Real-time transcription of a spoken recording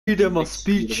Freedom of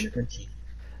speech.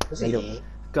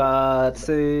 God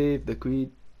save the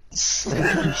Queen.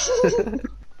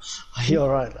 Are you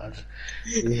alright, lad?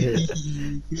 Yeah.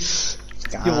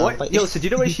 Yo, what? Yo, so do you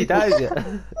know when she dies?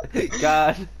 Yeah.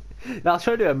 God. No, I was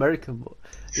trying to do American, but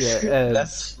yeah. That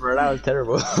was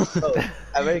terrible.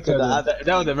 American, that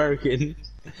was American.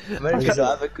 American don't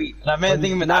have a queen. I mean, I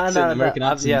think I'm an accent, American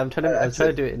accent. Yeah, I'm trying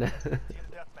to do it in.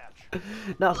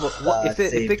 No, but what if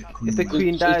the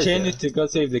Queen dies? Change it to God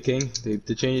Save the King.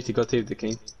 To change it to God Save the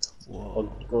King.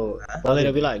 Whoa. Well, then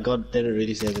it'll be like God didn't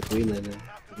really save the Queen then.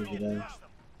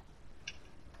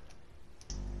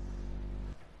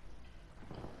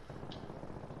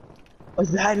 Oh,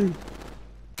 he's behind me!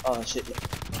 Oh shit.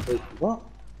 Wait, what?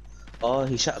 Oh,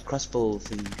 he shot a crossbow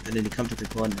thing and then he come to the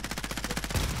corner.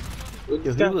 Yo,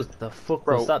 who was the fuck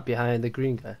was that behind the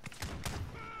green guy?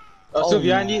 So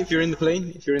behind you, if you're in the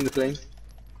plane,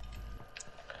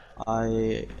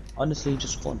 I honestly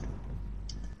just spawned.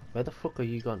 Where the fuck are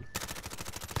you gone?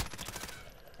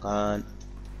 Gone.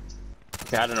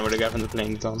 Okay, I don't know where the guy from the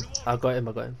plane is on. I got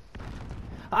him.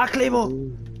 Ah, Claymore!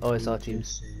 Oh, it's our team.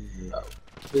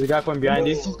 There's a guy from behind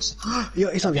you. Yo,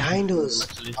 it's not behind us.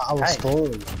 I was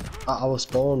spawned. I was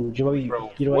spawned. Do you know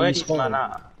Bro, you know where you did man spawned?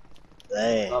 at?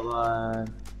 There.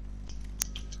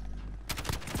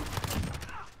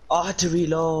 Oh, I had to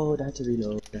reload.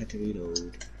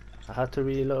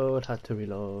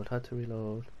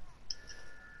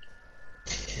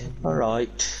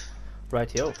 Alright.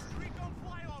 Right, yo.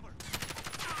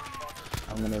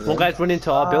 I'm gonna One run. guy's run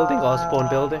into our building, our spawn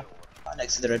building.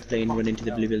 Next to the red plane, run into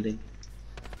the blue building.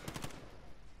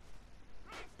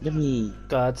 Let me.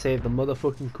 God save the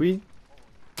motherfucking Queen.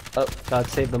 Oh. God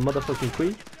save the motherfucking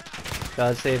Queen.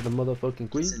 God save the motherfucking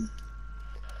Queen. Listen.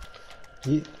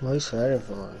 What are you swearing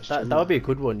for? That would be a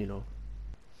good one, you know.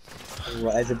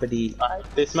 Right, everybody.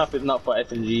 This map is not for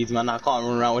SMGs, man. I can't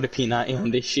run around with a P90 on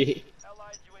this shit.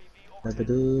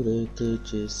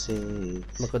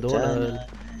 McDonald.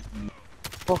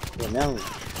 Fucking hell.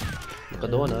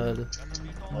 McDonald.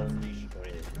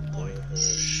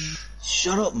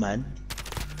 Shut up, man.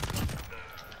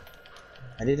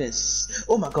 I didn't.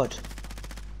 Oh my god.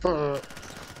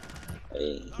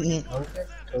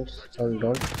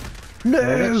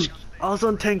 No! I was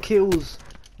on 10 kills.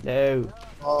 No.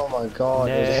 Oh my god,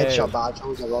 No. there's a headshot, but I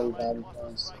chose the wrong gun.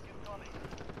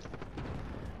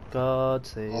 God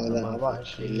save Oh the no, I'm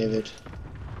actually livid.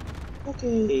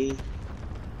 Okay.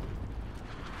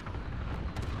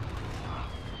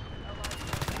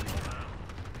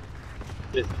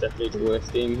 This is definitely the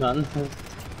worst game, man.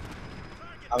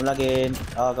 I'm lagging.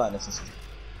 Oh, I got an assist.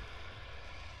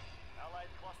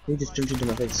 He just jumped into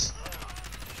my face.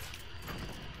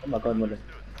 Oh my god, mother.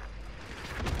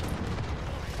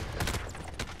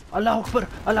 Allah Akbar!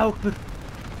 Allah Akbar!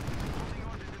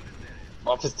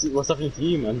 What's happening to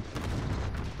you, man?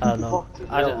 I don't know.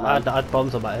 I had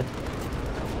bombs on my head.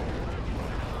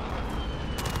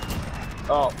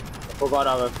 Oh, I forgot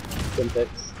our syntax.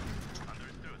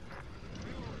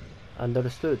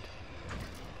 Understood.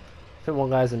 I think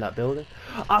one guy's in that building.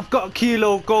 I've got a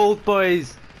kilo of gold,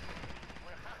 boys!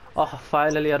 Oh,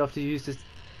 finally I don't have to use this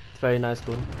very nice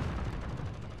gun.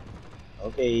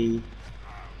 Okay.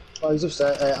 Oh, he's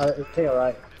upstairs. I think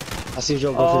alright. I see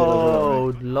Joe go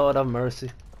Oh, Lord have mercy.